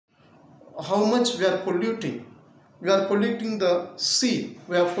how much we are polluting. We are polluting the sea,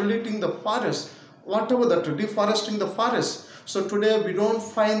 we are polluting the forest, whatever that, deforesting the forest. So today we don't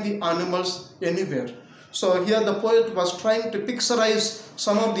find the animals anywhere. So here the poet was trying to picturize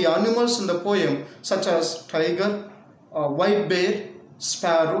some of the animals in the poem, such as tiger, white bear,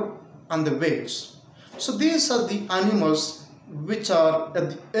 sparrow, and the whales. So these are the animals which are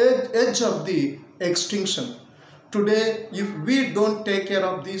at the edge of the extinction. Today, if we don't take care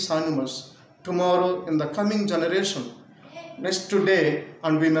of these animals, tomorrow in the coming generation, next today,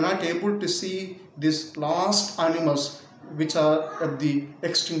 and we may not able to see these last animals which are at the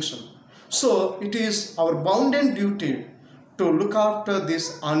extinction. So it is our bounden duty to look after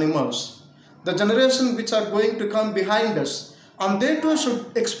these animals. The generation which are going to come behind us, and they too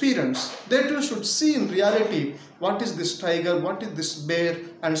should experience, they too should see in reality what is this tiger, what is this bear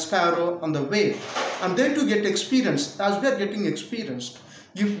and sparrow and the whale, and they too get experience as we are getting experienced.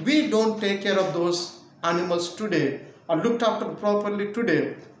 If we don't take care of those animals today and looked after properly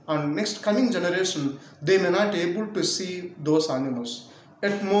today, and next coming generation, they may not able to see those animals.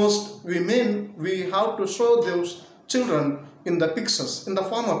 At most, we have to show those children in the pictures, in the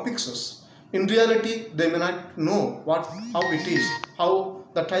form of pictures. In reality, they may not know how it is, how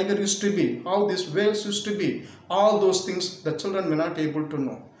the tiger used to be, how these whales used to be. All those things the children may not able to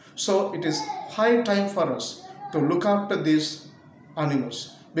know. So it is high time for us to look after these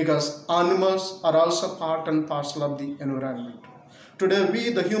animals, because animals are also part and parcel of the environment. Today we,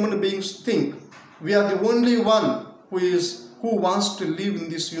 the human beings, think we are the only one who wants to live in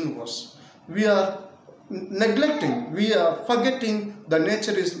this universe. We are neglecting, we are forgetting the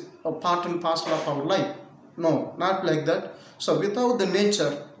nature is a part and parcel of our life. No, not like that. So without the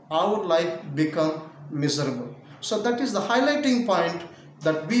nature, our life become miserable. So that is the highlighting point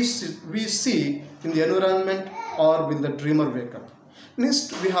that we see in the environment or with the dreamer wake up.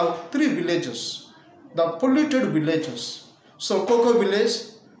 Next, we have 3 villages, the polluted villages. So Coco village,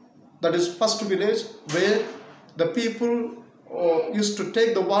 that is first village where the people used to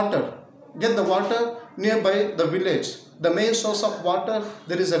take the water, get the water nearby the village. The main source of water,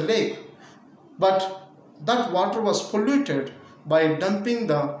 there is a lake, but that water was polluted by dumping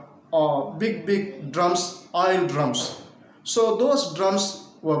the big drums, oil drums. So those drums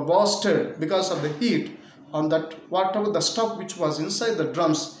were bursted because of the heat, and that whatever the stuff which was inside the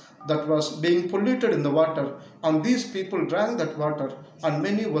drums, that was being polluted in the water, and these people drank that water and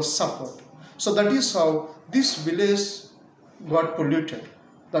many were suffered. So that is how this village got polluted.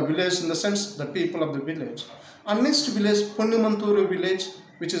 The village in the sense the people of the village. And next village, Ponnimanturu village,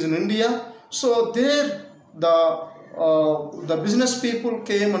 which is in India. So there the business people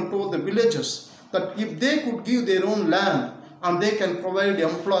came and told the villagers that if they could give their own land and they can provide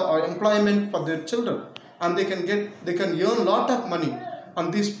employment for their children, and they can earn a lot of money.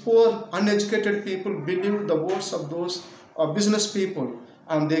 And these poor uneducated people believed the words of those business people,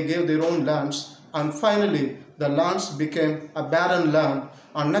 and they gave their own lands, and finally the lands became a barren land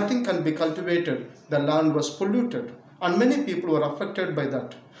and nothing can be cultivated. The land was polluted and many people were affected by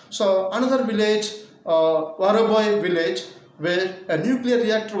that. So another village, Varaboy village, where a nuclear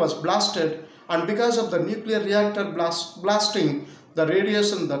reactor was blasted, and because of the nuclear reactor blasting, the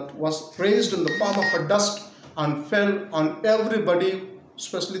radiation that was raised in the form of a dust and fell on everybody,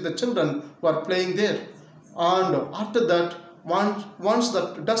 especially the children who are playing there. And after that, once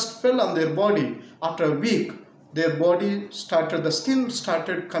that dust fell on their body, after a week, their body started, the skin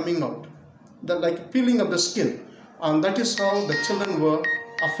started coming out, like peeling of the skin, and that is how the children were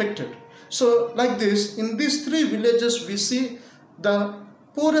affected. So like this, in these 3 villages, we see the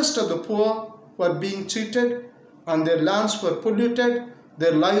poorest of the poor were being cheated, and their lands were polluted,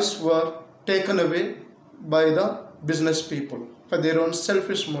 their lives were taken away by the business people for their own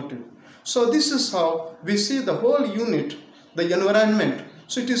selfish motive. So this is how we see the whole unit, the environment.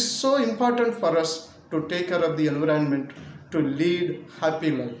 So it is so important for us to take care of the environment, to lead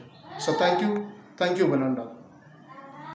happy life. So thank you, Vananda.